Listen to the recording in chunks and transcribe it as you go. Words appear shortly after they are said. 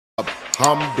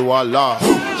Alhamdulillah,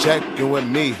 check in with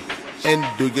me and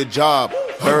do your job.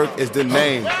 Berg is the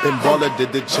name, then Baller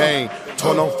did the chain.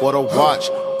 Torn on for the watch,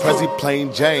 Prezi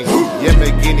plain Jane. Yeah,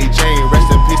 Bikini Jane,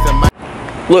 rest in peace to my.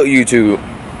 Look, YouTube,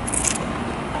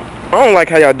 I don't like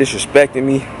how y'all disrespecting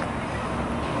me.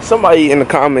 Somebody in the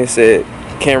comments said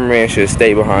cameraman should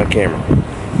stay behind camera.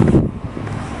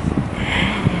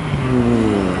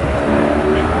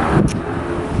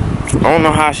 I don't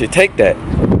know how I should take that.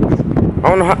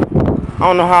 I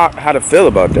don't know how to feel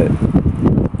about that.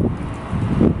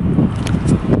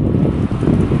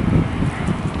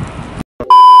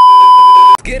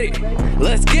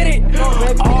 Let's get it.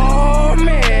 Oh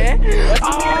man.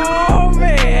 Oh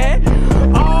man.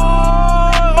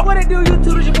 Oh. What it do,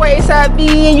 YouTube? It's your boy SIB,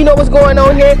 and you know what's going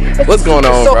on here. What's going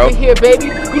on, bro? Here, baby.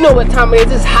 You know what time it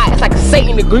is. It's hot. It's like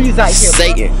Satan degrees out here.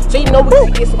 Satan. Bro. So you know we're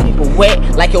gonna get some people wet,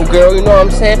 like your girl. You know what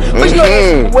I'm saying? But you know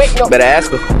get some wet. You know? Better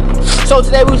ask her. So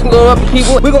today we're just gonna go up to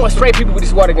people. We're gonna spray people with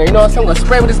this water gun. You know what I'm saying? I'm gonna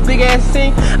spray with this big ass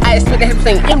thing. I expect that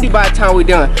thing empty by the time we're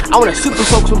done. I wanna super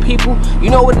focus on people. You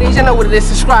know what it is. You know what it is.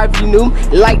 Subscribe if you new.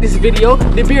 Like this video.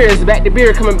 The beard is back. The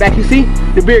beard coming back. You see?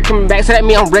 The beard coming back. So that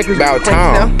means I'm reckless with the pranks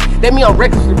now. That means I'm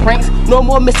reckless with the pranks. No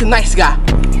more Mr. Nice Guy.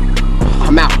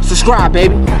 I'm out. Subscribe,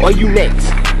 baby. Or you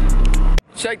next.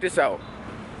 Check this out.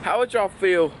 How would y'all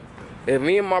feel if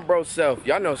me and my bro Self,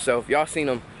 y'all know Self, y'all seen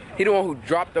him. He the one who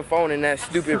dropped the phone in that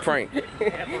stupid prank.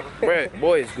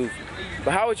 Boy is goofy.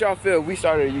 But how would y'all feel if we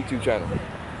started a YouTube channel?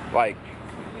 Like,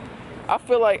 I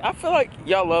feel like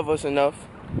y'all love us enough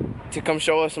to come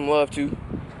show us some love too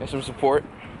and some support.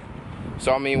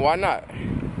 So I mean, why not?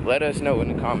 Let us know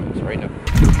in the comments right now.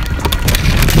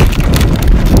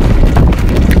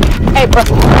 Hey, bro.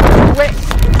 Wait.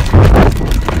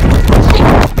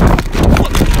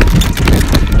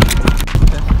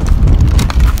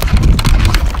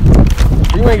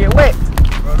 You ain't get wet.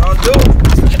 Bro, don't do it.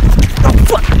 Oh,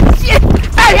 fuck. Shit.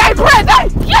 Hey, Brad, hey,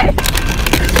 shit.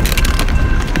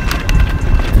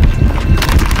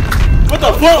 What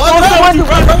the fuck? What's up with you,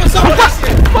 bro? What's up with that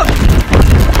shit?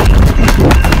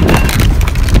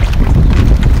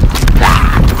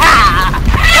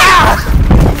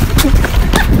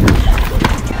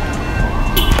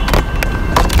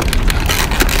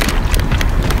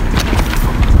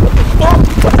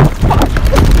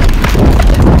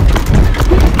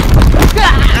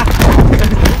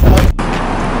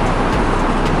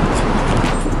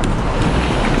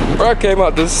 Bro, I came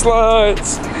out the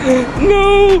slides.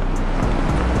 No.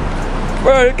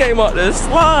 Bro, it came out the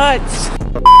slides.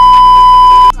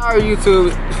 Sorry,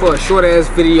 YouTube, for a short ass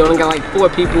video. I got like 4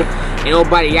 people. Ain't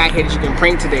nobody out here that you can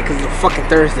prank today because it's a fucking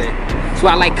Thursday. That's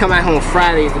why I like coming out here on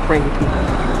Fridays to prank people.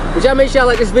 But y'all make sure y'all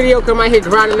like this video. Come out here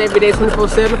grinding every day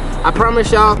 24/7. I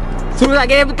promise y'all, as soon as I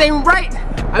get everything right,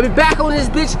 I'll be back on this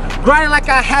bitch grinding like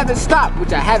I haven't stopped,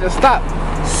 which I haven't stopped.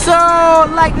 So,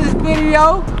 like this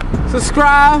video,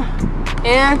 subscribe,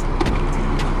 and...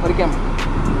 What the camera?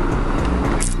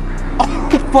 Oh,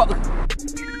 fuck.